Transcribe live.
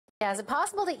Is it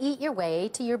possible to eat your way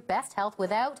to your best health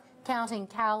without counting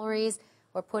calories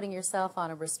or putting yourself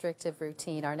on a restrictive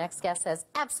routine? Our next guest says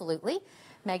absolutely.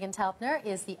 Meghan Telpner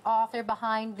is the author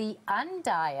behind the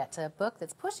UnDiet, a book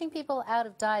that's pushing people out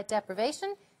of diet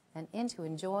deprivation and into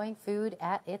enjoying food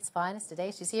at its finest.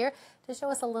 Today she's here to show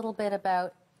us a little bit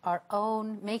about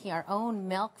making our own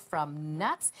milk from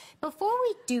nuts. Before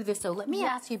we do this, though, let me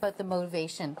ask you about the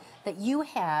motivation that you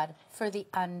had for the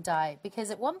UnDiet,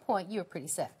 because at one point you were pretty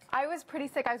sick. I was pretty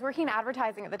sick. I was working in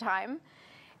advertising at the time,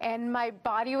 and my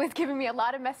body was giving me a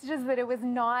lot of messages that it was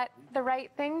not the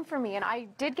right thing for me, and I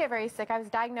did get very sick. I was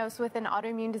diagnosed with an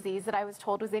autoimmune disease that I was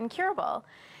told was incurable.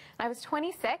 I was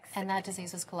 26. And that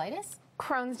disease was colitis?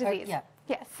 Crohn's disease. Yeah.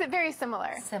 Yes, very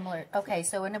similar. Similar. Okay,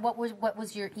 so and what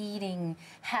was your eating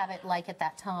habit like at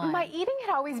that time? My eating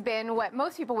had always been what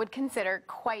most people would consider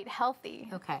quite healthy.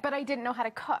 Okay. But I didn't know how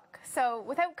to cook. So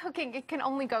without cooking, it can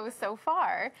only go so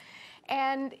far.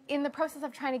 And in the process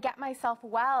of trying to get myself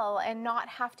well and not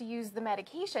have to use the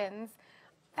medications,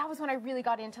 that was when I really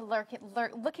got into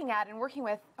looking at and working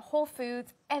with whole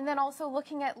foods, and then also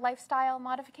looking at lifestyle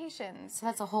modifications. So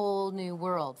that's a whole new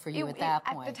world for you at that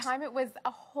point. At the time, it was a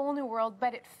whole new world,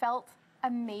 but it felt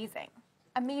amazing.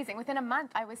 Amazing. Within a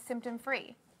month, I was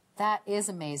symptom-free. That is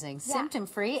amazing. Yeah.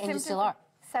 Symptom-free, and you still are.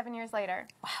 7 years later.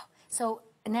 Wow. So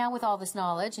now with all this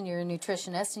knowledge, and you're a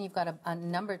nutritionist, and you've got a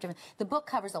number of different... The book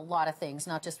covers a lot of things,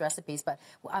 not just recipes, but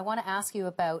I want to ask you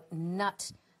about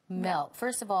nut milk.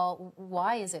 First of all,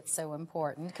 why is it so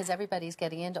important? Because everybody's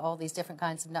getting into all these different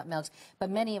kinds of nut milks, but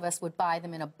many of us would buy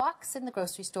them in a box in the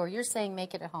grocery store. You're saying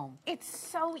make it at home. It's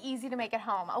so easy to make at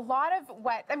home. A lot of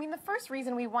the first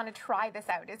reason we want to try this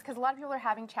out is because a lot of people are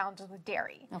having challenges with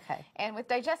dairy. Okay. And with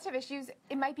digestive issues,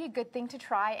 it might be a good thing to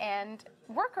try and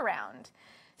work around.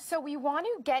 So we want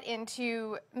to get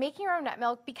into making our own nut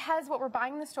milk because what we're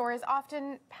buying in the store is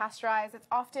often pasteurized, it's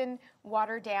often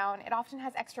watered down, it often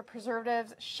has extra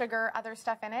preservatives, sugar, other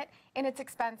stuff in it, and it's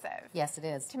expensive. Yes, it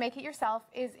is. To make it yourself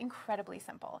is incredibly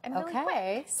simple and really quick.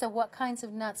 Okay, so what kinds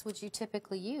of nuts would you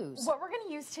typically use? What we're going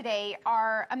to use today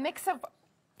are a mix of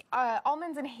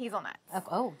almonds and hazelnuts.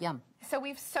 Oh, yum. So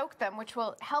we've soaked them, which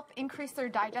will help increase their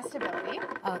digestibility.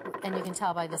 And you can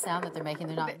tell by the sound that they're making.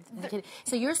 They're not.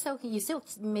 So you're soaking. You soak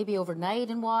maybe overnight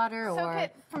in water, or soak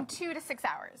it from 2 to 6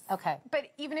 hours. Okay.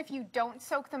 But even if you don't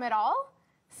soak them at all,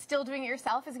 still doing it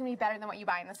yourself is going to be better than what you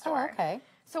buy in the store. Oh, okay.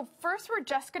 So first, we're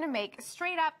just going to make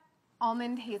straight up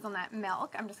almond hazelnut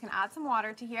milk. I'm just going to add some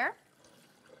water to here.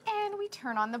 And we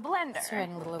turn on the blender. So you're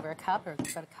adding a little over a cup, or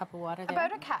about a cup of water there?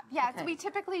 About a cup, yeah. Okay. So we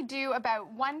typically do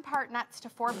about 1 part nuts to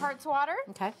 4 parts water.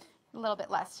 Okay. A little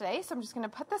bit less today, so I'm just going to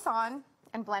put this on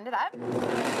and blend it up.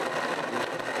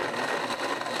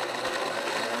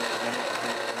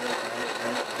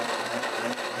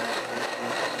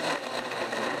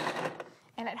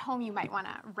 And at home, you might want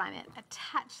to run it a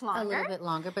touch longer. A little bit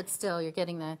longer, but still, you're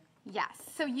getting the... Yes,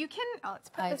 so you can,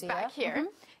 let's put this back here.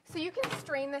 So you can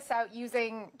strain this out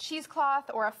using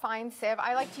cheesecloth or a fine sieve.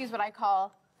 I like to use what I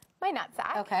call my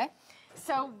nutsack. Okay.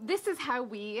 So this is how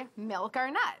we milk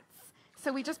our nuts.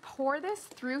 So we just pour this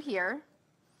through here,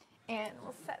 and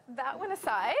we'll set that one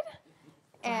aside.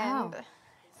 And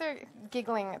they're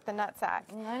giggling at the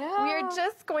nutsack. I know. We are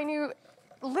just going to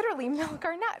literally milk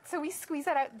our nuts. So we squeeze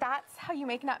that out. That's how you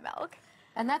make nut milk.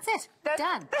 And that's it.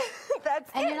 Done. That's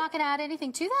it. And you're not going to add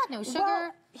anything to that? No sugar?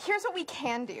 Well, here's what we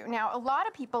can do. Now, a lot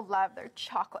of people love their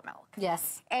chocolate milk.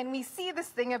 Yes. And we see this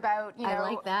thing about, you know, I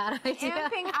like that idea.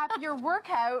 amping up your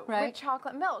workout with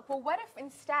chocolate milk. Well, what if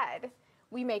instead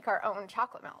we make our own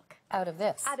chocolate milk? Out of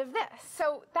this? Out of this.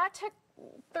 So that took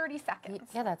 30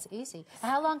 seconds. Yeah, that's easy.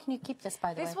 How long can you keep this,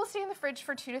 by the way? This will stay in the fridge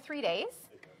for 2 to 3 days.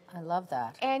 I love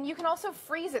that. And you can also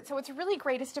freeze it. So what's really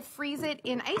great is to freeze it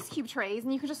in ice cube trays,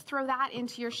 and you can just throw that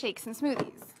into your shakes and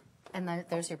smoothies. And then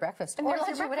there's your breakfast. And or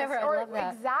lunch or whatever. I love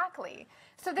that. Exactly.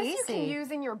 So this you can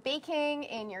use in your baking,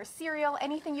 in your cereal,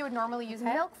 anything you would normally use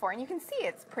milk for. And you can see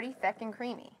it's pretty thick and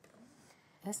creamy.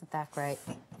 Isn't that great?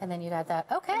 And then you'd add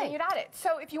that. Okay. And then you'd add it.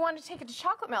 So if you wanted to take it to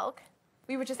chocolate milk,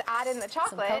 we would just add in the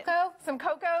chocolate. Some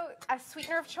cocoa, a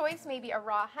sweetener of choice, maybe a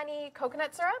raw honey,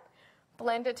 coconut syrup.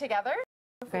 Blend it together.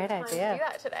 Great idea. To do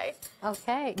that today.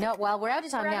 Okay. No, well, we're out of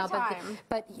time now,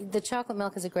 but the chocolate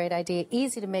milk is a great idea.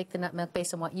 Easy to make the nut milk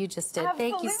based on what you just did.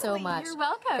 Absolutely. Thank you so much. You're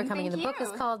welcome. For coming in. The book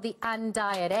is called The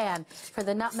UnDiet, and for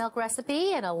the nut milk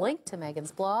recipe and a link to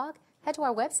Meghan's blog, head to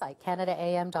our website,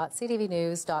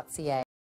 canadaam.ctvnews.ca.